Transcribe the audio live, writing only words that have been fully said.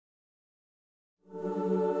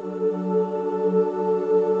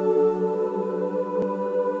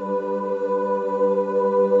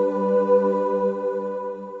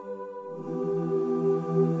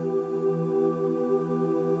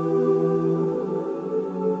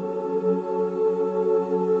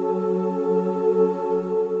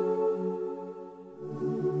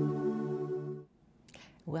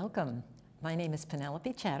name is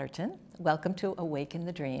Penelope Chatterton. Welcome to Awaken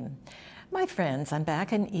the Dream. My friends, I'm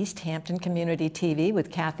back in East Hampton Community TV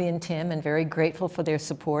with Kathy and Tim, and very grateful for their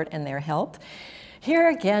support and their help. Here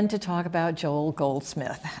again to talk about Joel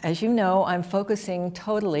Goldsmith. As you know, I'm focusing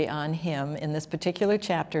totally on him in this particular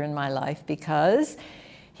chapter in my life because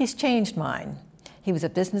he's changed mine. He was a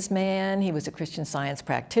businessman, he was a Christian Science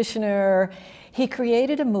practitioner. He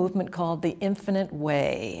created a movement called the Infinite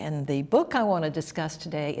Way, and the book I want to discuss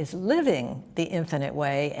today is Living the Infinite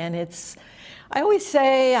Way, and I always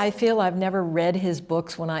say I feel I've never read his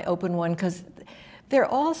books when I open one because they're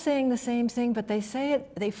all saying the same thing, but they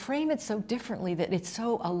frame it so differently that it's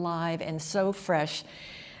so alive and so fresh.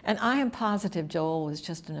 And I am positive Joel was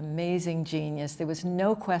just an amazing genius. There was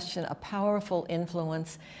no question, a powerful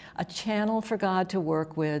influence, a channel for God to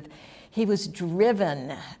work with. He was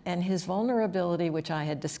driven, and his vulnerability, which I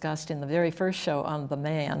had discussed in the very first show on The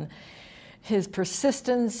Man, his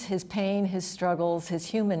persistence, his pain, his struggles, his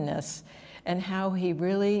humanness, and how he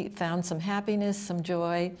really found some happiness, some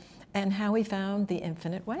joy, and how he found the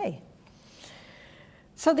infinite way.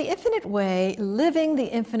 So the infinite way, living the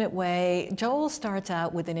infinite way, Joel starts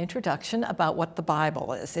out with an introduction about what the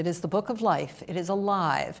Bible is. It is the book of life. It is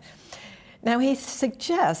alive. Now he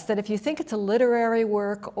suggests that if you think it's a literary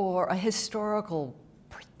work or a historical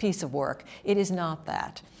piece of work, it is not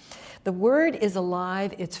that. The word is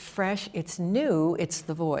alive, it's fresh, it's new, it's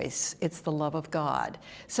the voice, it's the love of God.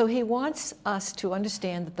 So he wants us to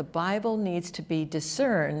understand that the Bible needs to be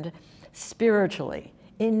discerned spiritually,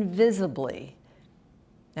 invisibly.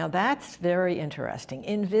 Now that's very interesting.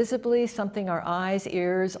 Invisibly, something our eyes,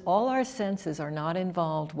 ears, all our senses are not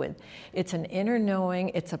involved with. It's an inner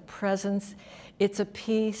knowing, it's a presence, it's a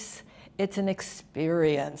peace, it's an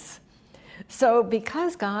experience. So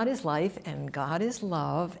because God is life and God is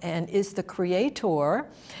love and is the creator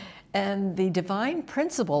and the divine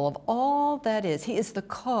principle of all that is, he is the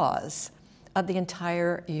cause of the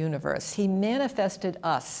entire universe. He manifested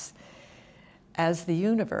us as the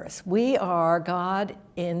universe. We are God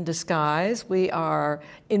in disguise. We are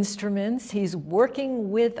instruments. He's working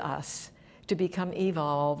with us to become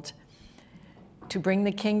evolved, to bring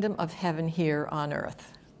the kingdom of heaven here on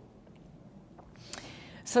earth.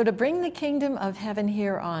 So to bring the kingdom of heaven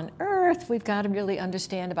here on earth, we've got to really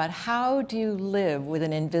understand about how do you live with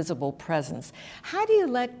an invisible presence? How do you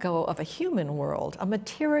let go of a human world, a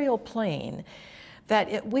material plane,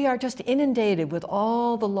 that we are just inundated with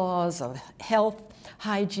all the laws of health,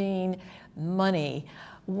 hygiene, money,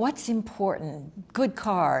 what's important, good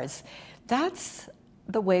cars. That's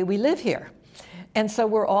the way we live here. And so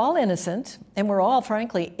we're all innocent, and we're all,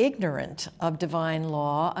 frankly, ignorant of divine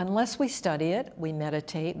law unless we study it, we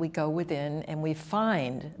meditate, we go within, and we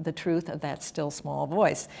find the truth of that still small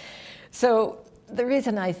voice. So the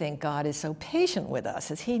reason I think God is so patient with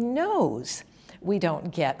us is he knows we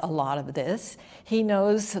don't get a lot of this. He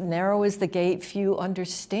knows narrow is the gate, few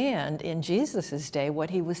understand in Jesus' day what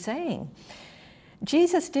he was saying.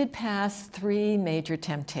 Jesus did pass three major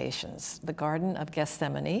temptations: the Garden of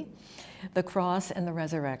Gethsemane, the cross, and the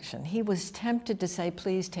resurrection. He was tempted to say,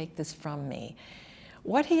 please take this from me.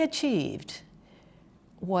 What he achieved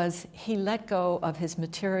was he let go of his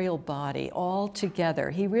material body altogether.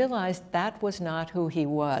 He realized that was not who he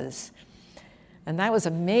was. And that was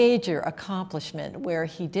a major accomplishment where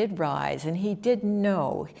he did rise and he did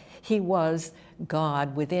know he was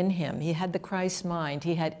God within him. He had the Christ mind.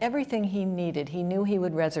 He had everything he needed. He knew he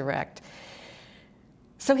would resurrect.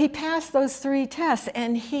 So he passed those three tests,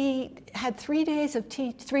 and he had 3 years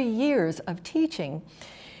of teaching,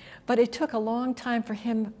 but it took a long time for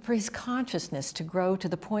his consciousness to grow to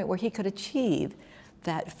the point where he could achieve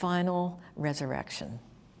that final resurrection.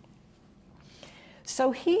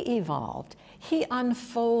 So he evolved. He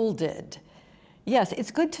unfolded. Yes,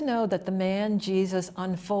 it's good to know that the man Jesus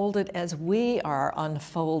unfolded as we are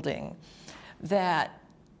unfolding, that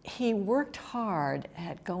he worked hard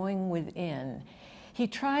at going within. He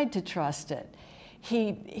tried to trust it.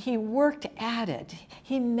 He worked at it.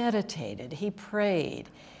 He meditated. He prayed.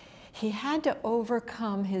 He had to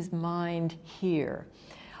overcome his mind here.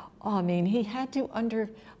 Oh, I mean, he had to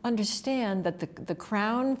understand that the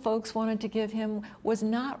crown folks wanted to give him was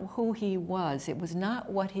not who he was. It was not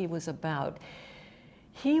what he was about.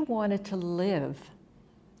 He wanted to live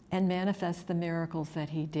and manifest the miracles that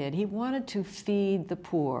he did. He wanted to feed the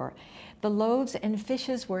poor. The loaves and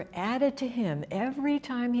fishes were added to him every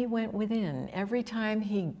time he went within, every time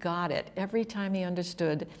he got it, every time he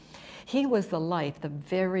understood. He was the life, the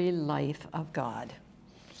very life of God.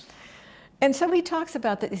 And so he talks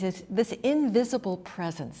about this invisible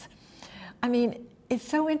presence. I mean, it's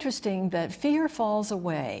so interesting that fear falls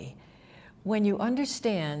away when you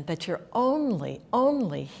understand that you're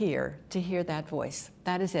only here to hear that voice.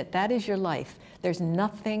 That is it. That is your life. There's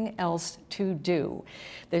nothing else to do.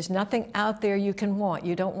 There's nothing out there you can want.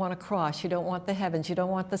 You don't want a cross. You don't want the heavens. You don't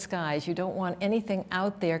want the skies. You don't want anything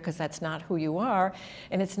out there because that's not who you are.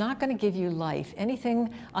 And it's not going to give you life.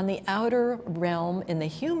 Anything on the outer realm, in the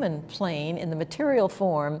human plane, in the material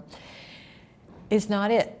form, is not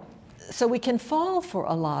it. So we can fall for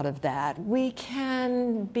a lot of that. We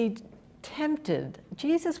can be tempted.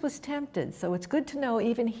 Jesus was tempted, so it's good to know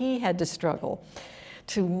even he had to struggle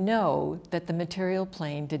to know that the material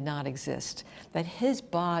plane did not exist, that his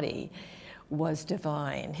body was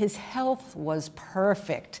divine, his health was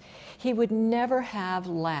perfect. He would never have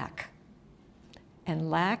lack.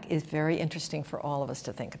 And lack is very interesting for all of us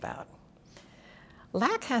to think about.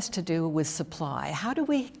 Lack has to do with supply. How do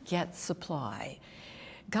we get supply?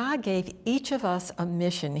 God gave each of us a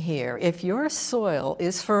mission here. If your soil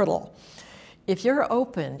is fertile, if you're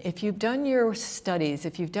open, if you've done your studies,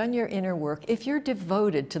 if you've done your inner work, if you're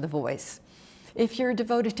devoted to the voice, if you're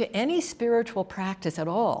devoted to any spiritual practice at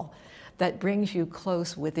all that brings you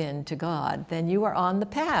close within to God, then you are on the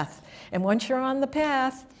path. And once you're on the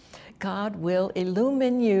path, God will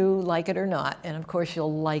illumine you, like it or not. And of course,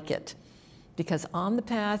 you'll like it. Because on the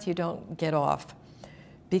path, you don't get off.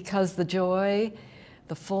 Because the joy,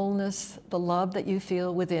 the fullness, the love that you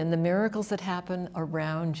feel within, the miracles that happen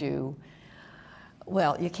around you,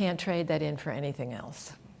 well, you can't trade that in for anything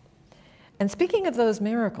else. And speaking of those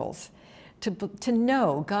miracles, to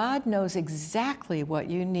know God knows exactly what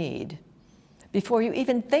you need before you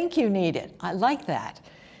even think you need it. I like that.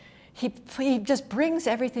 He just brings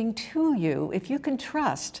everything to you if you can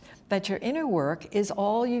trust that your inner work is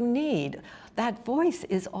all you need. That voice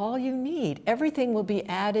is all you need. Everything will be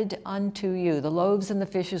added unto you. The loaves and the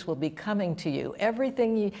fishes will be coming to you.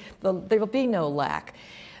 Everything, there will be no lack.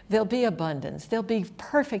 There'll be abundance. There'll be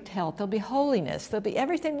perfect health. There'll be holiness.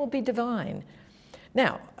 Everything will be divine.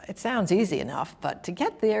 Now, it sounds easy enough, but to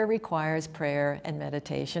get there requires prayer and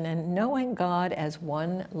meditation and knowing God as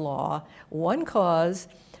one law, one cause,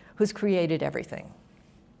 who's created everything.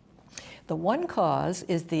 The one cause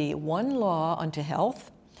is the one law unto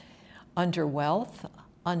health, unto wealth,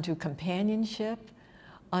 unto companionship.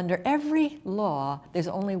 Under every law, there's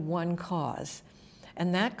only one cause.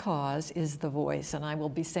 And that cause is the voice, and I will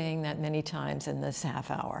be saying that many times in this half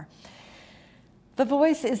hour. The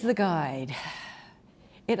voice is the guide.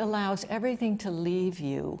 It allows everything to leave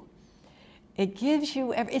you. It gives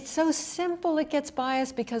you, it's so simple it gets by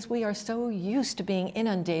us because we are so used to being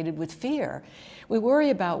inundated with fear. We worry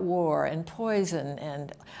about war and poison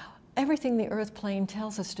and everything the earth plane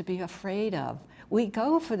tells us to be afraid of. We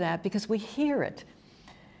go for that because we hear it.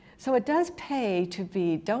 So it does pay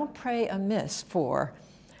to don't pray amiss for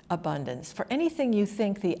abundance, for anything you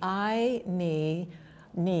think the I, me,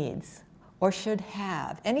 needs or should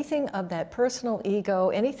have, anything of that personal ego,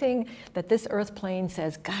 anything that this earth plane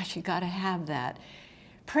says, gosh, you gotta have that.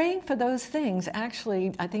 Praying for those things,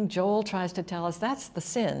 actually, I think Joel tries to tell us that's the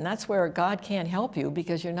sin. That's where God can't help you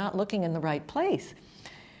because you're not looking in the right place.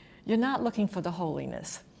 You're not looking for the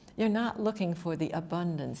holiness. You're not looking for the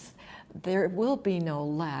abundance. There will be no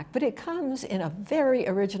lack, but it comes in a very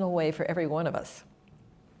original way for every one of us.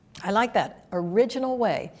 I like that, original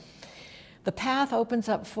way. The path opens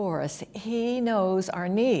up for us. He knows our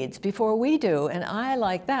needs before we do, and I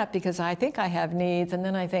like that because I think I have needs, and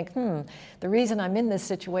then I think, the reason I'm in this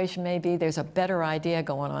situation may be there's a better idea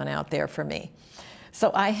going on out there for me.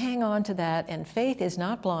 So I hang on to that, and faith is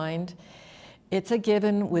not blind. It's a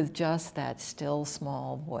given with just that still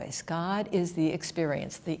small voice. God is the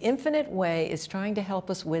experience. The infinite way is trying to help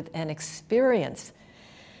us with an experience.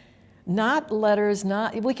 Not letters,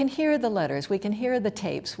 we can hear the letters, we can hear the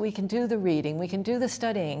tapes, we can do the reading, we can do the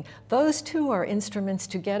studying. Those two are instruments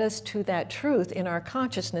to get us to that truth in our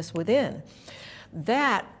consciousness within.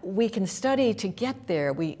 That we can study to get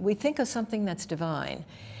there. We think of something that's divine.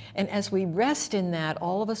 And as we rest in that,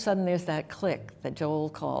 all of a sudden there's that click that Joel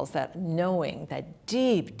calls, that knowing, that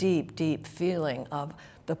deep, deep, deep feeling of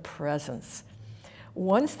the presence.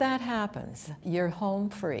 Once that happens, you're home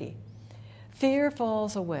free. Fear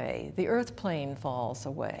falls away, the earth plane falls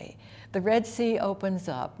away, the Red Sea opens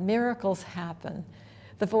up, miracles happen,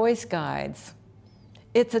 the voice guides.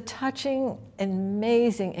 It's a touching,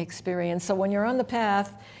 amazing experience. So when you're on the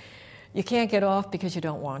path, you can't get off because you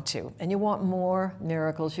don't want to. And you want more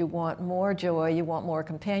miracles, you want more joy, you want more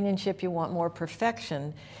companionship, you want more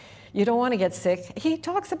perfection. You don't want to get sick. He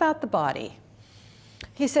talks about the body.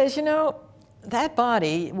 He says, you know, that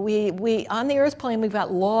body, we on the earth plane, we've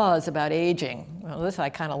got laws about aging. Well, this I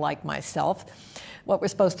kind of like myself. what we're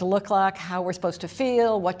supposed to look like, how we're supposed to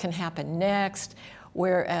feel, what can happen next,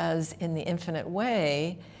 whereas in the infinite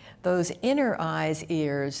way, those inner eyes,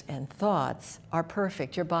 ears, and thoughts are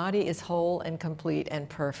perfect. Your body is whole and complete and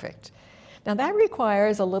perfect. Now that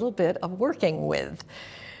requires a little bit of working with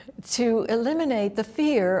to eliminate the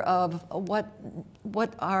fear of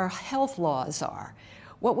what our health laws are,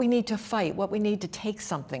 what we need to fight, what we need to take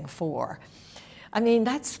something for. I mean,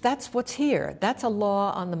 that's what's here. That's a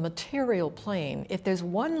law on the material plane. If there's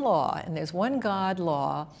one law, and there's one God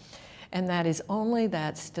law, and that is only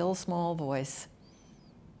that still small voice,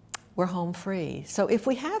 we're home free. So if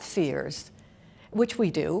we have fears, which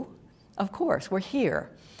we do, of course, we're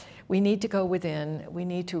here. We need to go within, we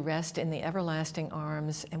need to rest in the everlasting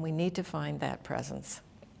arms, and we need to find that presence.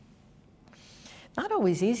 Not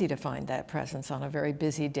always easy to find that presence on a very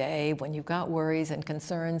busy day when you've got worries and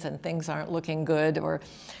concerns and things aren't looking good, or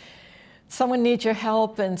someone needs your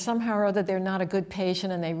help and somehow or other they're not a good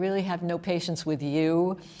patient and they really have no patience with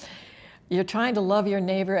you. You're trying to love your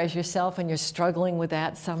neighbor as yourself and you're struggling with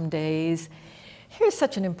that some days. Here's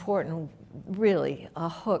such an important, really, a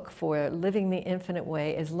hook for living the infinite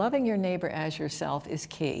way is loving your neighbor as yourself is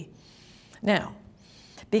key. Now,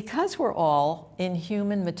 because we're all in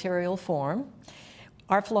human material form,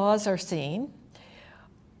 our flaws are seen,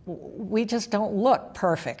 we just don't look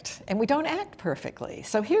perfect and we don't act perfectly.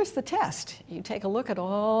 So here's the test. You take a look at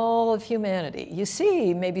all of humanity. You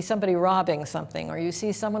see maybe somebody robbing something or you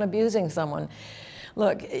see someone abusing someone.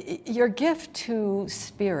 Look, your gift to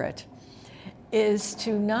spirit is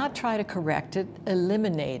to not try to correct it,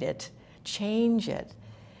 eliminate it, change it.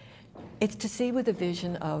 It's to see with a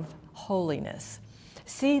vision of holiness.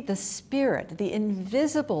 See the spirit, the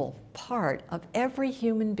invisible part of every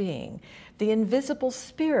human being, the invisible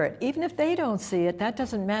spirit. Even if they don't see it, that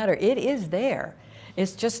doesn't matter. It is there.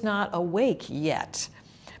 It's just not awake yet.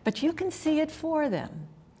 But you can see it for them.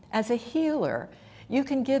 As a healer, you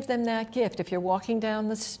can give them that gift. If you're walking down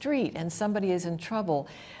the street and somebody is in trouble,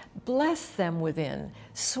 bless them within.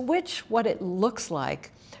 Switch what it looks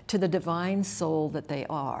like to the divine soul that they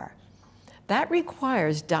are. That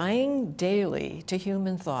requires dying daily to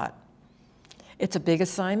human thought. It's a big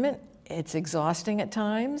assignment. It's exhausting at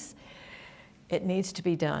times. It needs to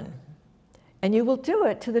be done. And you will do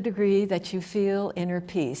it to the degree that you feel inner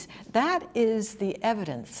peace. That is the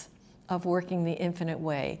evidence of working the infinite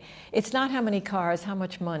way. It's not how many cars, how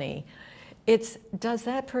much money. It's, does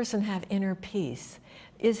that person have inner peace?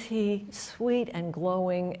 Is he sweet and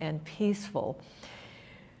glowing and peaceful?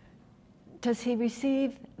 Does he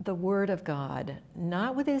receive the Word of God,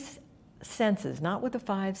 not with his senses, not with the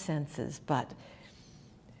five senses, but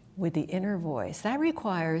with the inner voice? That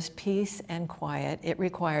requires peace and quiet. It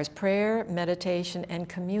requires prayer, meditation, and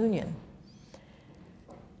communion.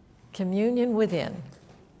 Communion within.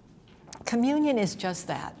 Communion is just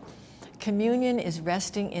that. Communion is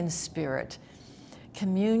resting in spirit.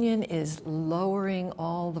 Communion is lowering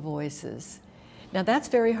all the voices. Now that's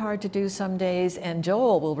very hard to do some days, and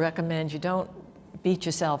Joel will recommend you don't beat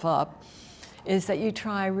yourself up, is that you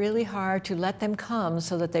try really hard to let them come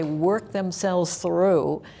so that they work themselves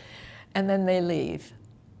through, and then they leave.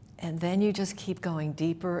 And then you just keep going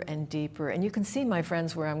deeper and deeper. And you can see, my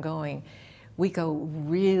friends, where I'm going. We go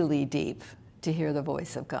really deep to hear the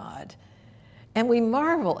voice of God. And we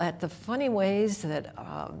marvel at the funny ways that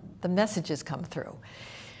the messages come through.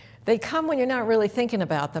 They come when you're not really thinking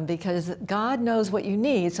about them because God knows what you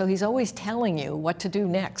need, so he's always telling you what to do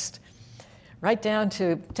next, right down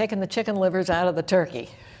to taking the chicken livers out of the turkey.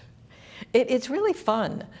 It's really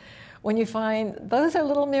fun when you find those are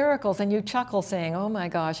little miracles and you chuckle saying, oh my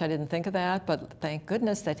gosh, I didn't think of that, but thank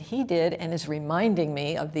goodness that he did and is reminding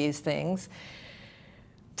me of these things.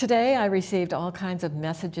 Today I received all kinds of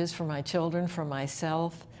messages from my children, from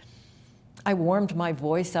myself. I warmed my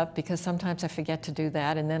voice up because sometimes I forget to do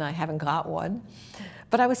that and then I haven't got one.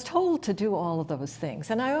 But I was told to do all of those things.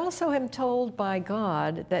 And I also am told by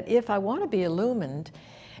God that if I want to be illumined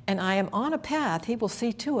and I am on a path, he will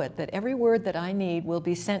see to it that every word that I need will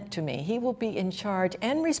be sent to me. He will be in charge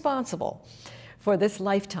and responsible for this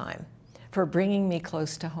lifetime, for bringing me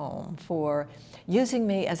close to home, for using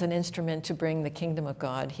me as an instrument to bring the kingdom of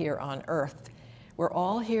God here on earth. We're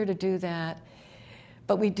all here to do that.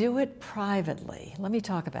 But we do it privately. Let me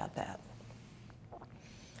talk about that.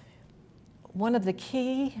 One of the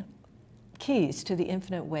keys to the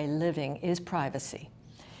infinite way living is privacy.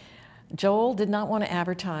 Joel did not want to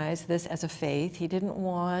advertise this as a faith. He didn't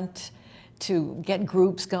want to get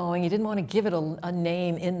groups going. He didn't want to give it a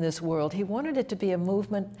name in this world. He wanted it to be a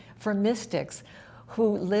movement for mystics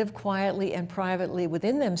who live quietly and privately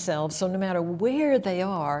within themselves, so no matter where they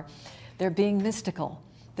are, they're being mystical.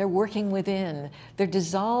 They're working within. They're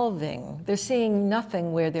dissolving. They're seeing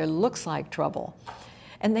nothing where there looks like trouble.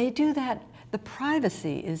 And they do that. The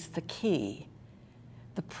privacy is the key.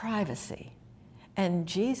 The privacy. And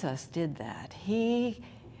Jesus did that. He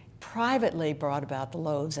privately brought about the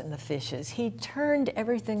loaves and the fishes. He turned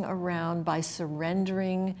everything around by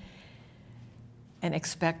surrendering and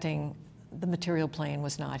expecting the material plane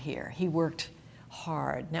was not here. He worked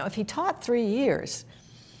hard. Now, if he taught 3 years,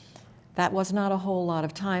 that was not a whole lot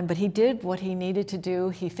of time, but he did what he needed to do.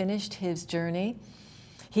 He finished his journey.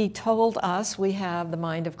 He told us we have the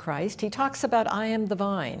mind of Christ. He talks about, I am the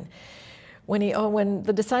vine. When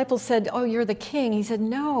the disciples said, oh, you're the king, he said,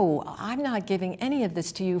 no, I'm not giving any of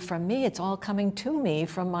this to you from me. It's all coming to me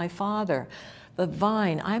from my Father. The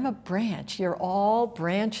vine, I'm a branch. You're all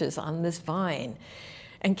branches on this vine.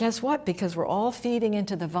 And guess what? Because we're all feeding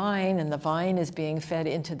into the vine, and the vine is being fed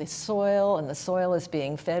into the soil, and the soil is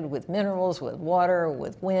being fed with minerals, with water,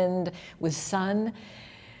 with wind, with sun.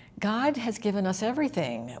 God has given us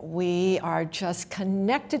everything. We are just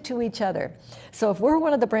connected to each other. So if we're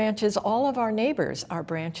one of the branches, all of our neighbors are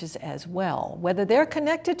branches as well. Whether they're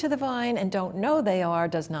connected to the vine and don't know they are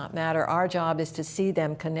does not matter. Our job is to see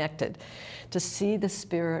them connected, to see the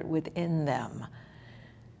Spirit within them.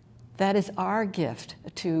 That is our gift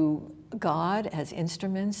to God as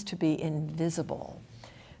instruments to be invisible.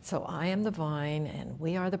 So I am the vine and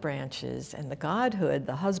we are the branches, and the Godhood,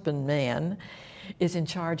 the husbandman, is in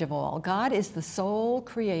charge of all. God is the sole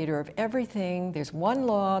creator of everything. There's one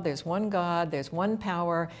law, there's one God, there's one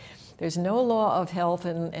power. There's no law of health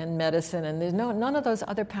and medicine, and there's none of those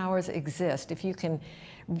other powers exist if you can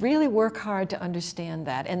really work hard to understand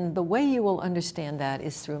that. And the way you will understand that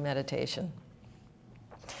is through meditation.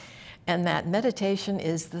 And that meditation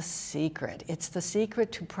is the secret. It's the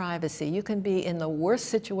secret to privacy. You can be in the worst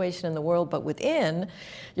situation in the world, but within,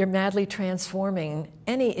 you're madly transforming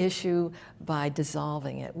any issue by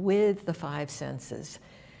dissolving it with the 5 senses.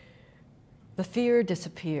 The fear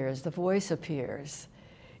disappears, the voice appears.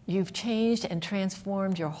 You've changed and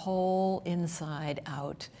transformed your whole inside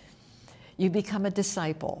out. You become a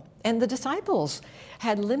disciple. And the disciples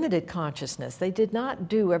had limited consciousness. They did not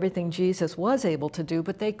do everything Jesus was able to do,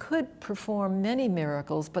 but they could perform many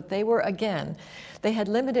miracles. But they were, again, they had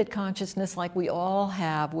limited consciousness like we all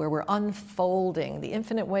have, where we're unfolding. The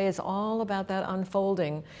infinite way is all about that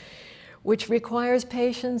unfolding, which requires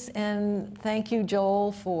patience. And thank you,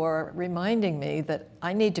 Joel, for reminding me that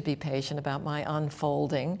I need to be patient about my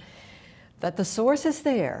unfolding, that the source is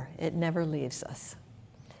there. It never leaves us.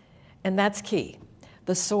 And that's key.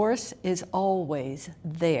 The source is always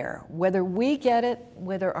there. Whether we get it,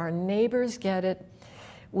 whether our neighbors get it,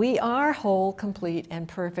 we are whole, complete, and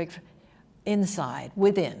perfect inside,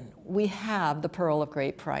 within. We have the pearl of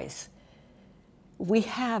great price. We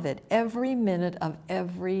have it every minute of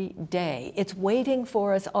every day. It's waiting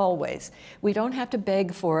for us always. We don't have to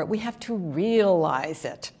beg for it. We have to realize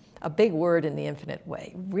it. A big word in the infinite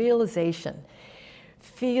way. Realization.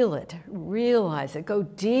 Feel it, realize it, go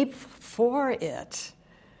deep for it.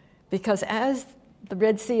 Because as the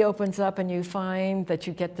Red Sea opens up and you find that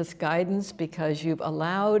you get this guidance because you've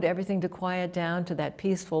allowed everything to quiet down to that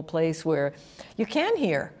peaceful place where you can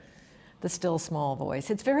hear the still small voice.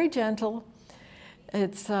 It's very gentle,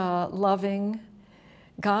 it's loving.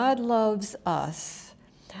 God loves us.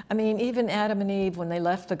 I mean, even Adam and Eve, when they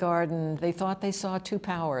left the garden, they thought they saw 2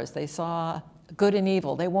 powers. They saw good and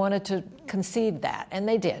evil. They wanted to conceive that, and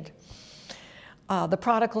they did. The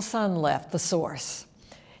prodigal son left the source.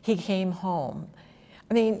 He came home.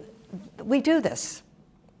 I mean, we do this.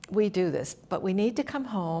 We do this, but we need to come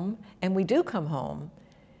home, and we do come home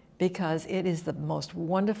because it is the most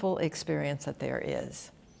wonderful experience that there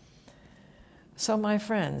is. So my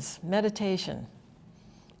friends, meditation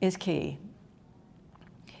is key.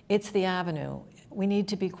 It's the avenue. We need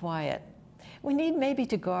to be quiet. We need maybe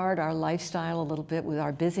to guard our lifestyle a little bit with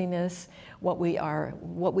our busyness, what we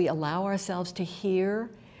allow ourselves to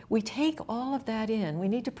hear. We take all of that in. We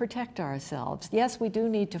need to protect ourselves. Yes, we do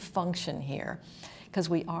need to function here because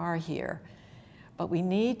we are here, but we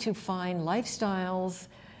need to find lifestyles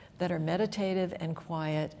that are meditative and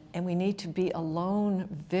quiet, and we need to be alone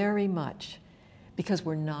very much because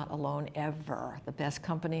we're not alone ever. The best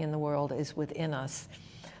company in the world is within us,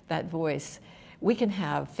 that voice. We can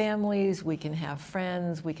have families, we can have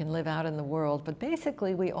friends, we can live out in the world, but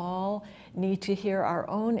basically we all need to hear our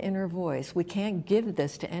own inner voice. We can't give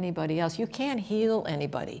this to anybody else. You can't heal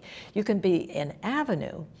anybody. You can be an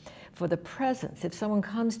avenue for the presence. If someone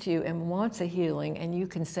comes to you and wants a healing, and you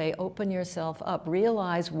can say, open yourself up,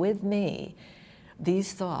 realize with me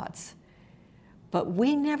these thoughts. But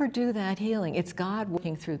we never do that healing. It's God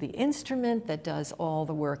working through the instrument that does all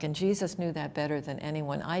the work. And Jesus knew that better than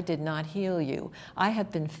anyone. I did not heal you. I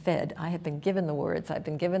have been fed. I have been given the words. I've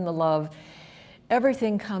been given the love.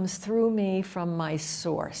 Everything comes through me from my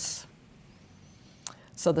source.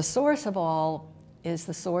 So the source of all is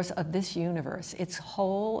the source of this universe. It's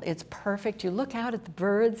whole, it's perfect. You look out at the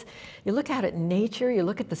birds, you look out at nature, you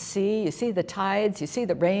look at the sea, you see the tides, you see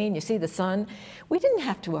the rain, you see the sun. We didn't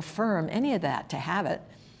have to affirm any of that to have it.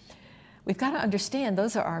 We've got to understand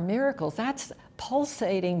those are our miracles. That's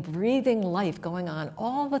pulsating, breathing life going on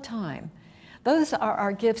all the time. Those are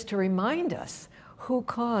our gifts to remind us who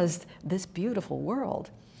caused this beautiful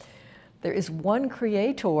world. There is one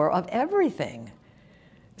creator of everything.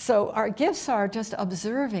 So our gifts are just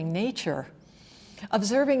observing nature,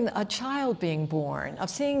 observing a child being born, of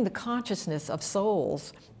seeing the consciousness of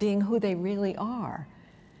souls being who they really are.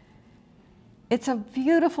 It's a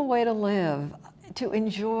beautiful way to live, to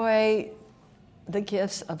enjoy the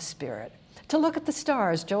gifts of spirit, to look at the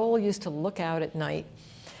stars. Joel used to look out at night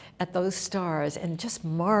at those stars and just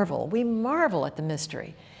marvel. We marvel at the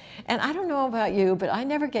mystery. And I don't know about you, but I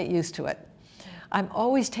never get used to it. I'm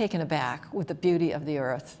always taken aback with the beauty of the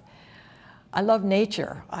earth. I love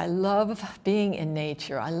nature. I love being in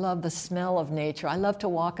nature. I love the smell of nature. I love to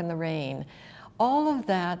walk in the rain. All of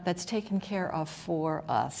that, that's taken care of for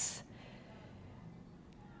us.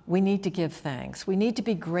 We need to give thanks. We need to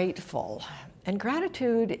be grateful. And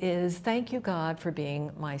gratitude is thank you, God, for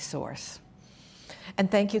being my source.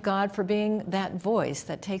 And thank you, God, for being that voice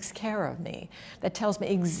that takes care of me, that tells me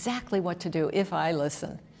exactly what to do if I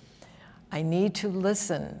listen. I need to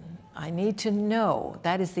listen. I need to know.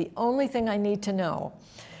 That is the only thing I need to know,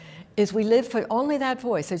 is we live for only that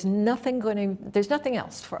voice. There's nothing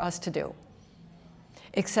else for us to do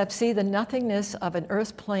except see the nothingness of an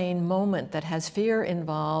earth plane moment that has fear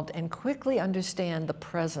involved and quickly understand the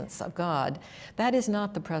presence of God. That is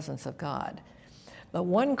not the presence of God. The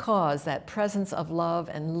one cause, that presence of love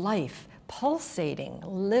and life, pulsating,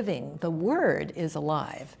 living, the Word is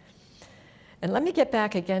alive. And let me get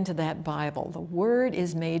back again to that Bible. The Word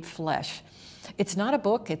is made flesh. It's not a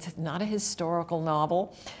book. It's not a historical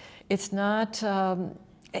novel. It's not,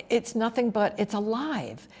 it's nothing but, it's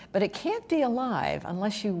alive. But it can't be alive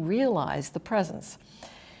unless you realize the presence.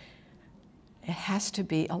 It has to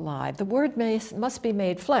be alive. The Word must be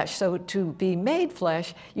made flesh. So to be made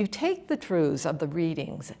flesh, you take the truths of the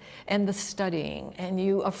readings and the studying, and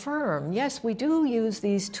you affirm, yes, we do use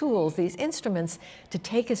these tools, these instruments, to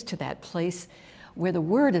take us to that place where the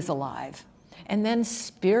Word is alive. And then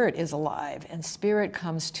Spirit is alive, and Spirit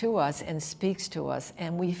comes to us and speaks to us,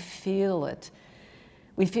 and we feel it.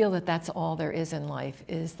 We feel that that's all there is in life,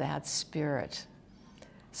 is that Spirit.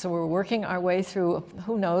 So we're working our way through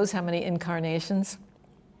who knows how many incarnations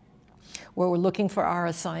where we're looking for our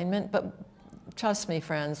assignment. But trust me,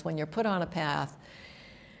 friends, when you're put on a path,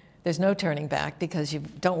 there's no turning back because you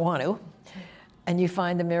don't want to. And you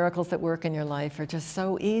find the miracles that work in your life are just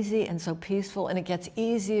so easy and so peaceful, and it gets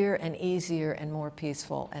easier and easier and more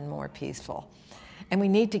peaceful and more peaceful. And we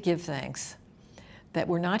need to give thanks that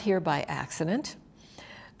we're not here by accident,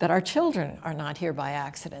 that our children are not here by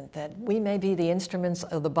accident, that we may be the instruments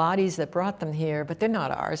of the bodies that brought them here, but they're not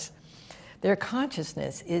ours. Their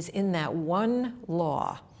consciousness is in that one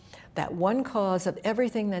law, that one cause of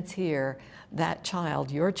everything that's here. That child,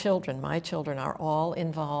 your children, my children, are all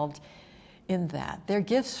involved in that. They're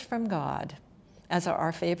gifts from God, as are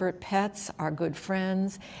our favorite pets, our good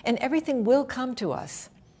friends, and everything will come to us.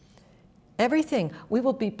 Everything. We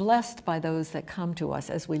will be blessed by those that come to us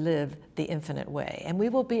as we live the infinite way. And we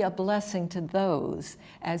will be a blessing to those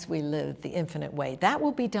as we live the infinite way. That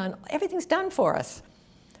will be done. Everything's done for us.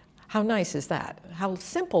 How nice is that? How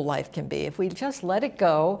simple life can be if we just let it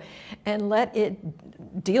go and let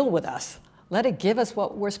it deal with us. Let it give us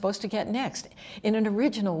what we're supposed to get next in an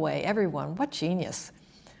original way. Everyone, what genius.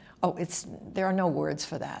 Oh, there are no words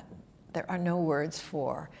for that. There are no words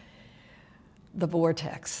for the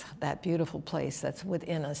vortex, that beautiful place that's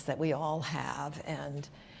within us that we all have. And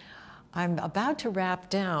I'm about to wrap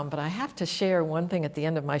down, but I have to share one thing at the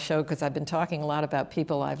end of my show because I've been talking a lot about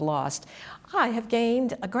people I've lost. I have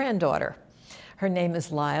gained a granddaughter. Her name is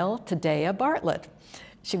Lyle Tadea Bartlett.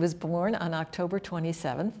 She was born on October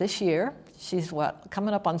 27th this year. She's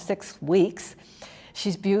coming up on 6 weeks.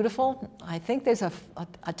 She's beautiful. I think there's a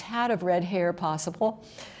tad of red hair possible.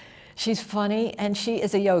 She's funny, and she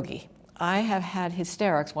is a yogi. I have had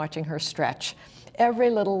hysterics watching her stretch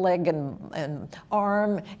every little leg and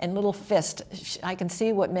arm and little fist. I can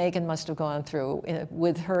see what Megan must have gone through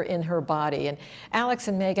with her in her body. And Alex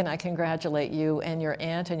and Megan, I congratulate you, and your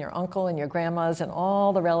aunt and your uncle and your grandmas and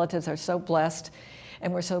all the relatives are so blessed.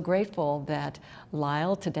 And we're so grateful that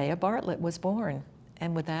Lyle Tadea Bartlett was born.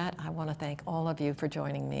 And with that, I want to thank all of you for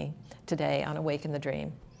joining me today on Awaken the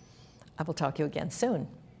Dream. I will talk to you again soon.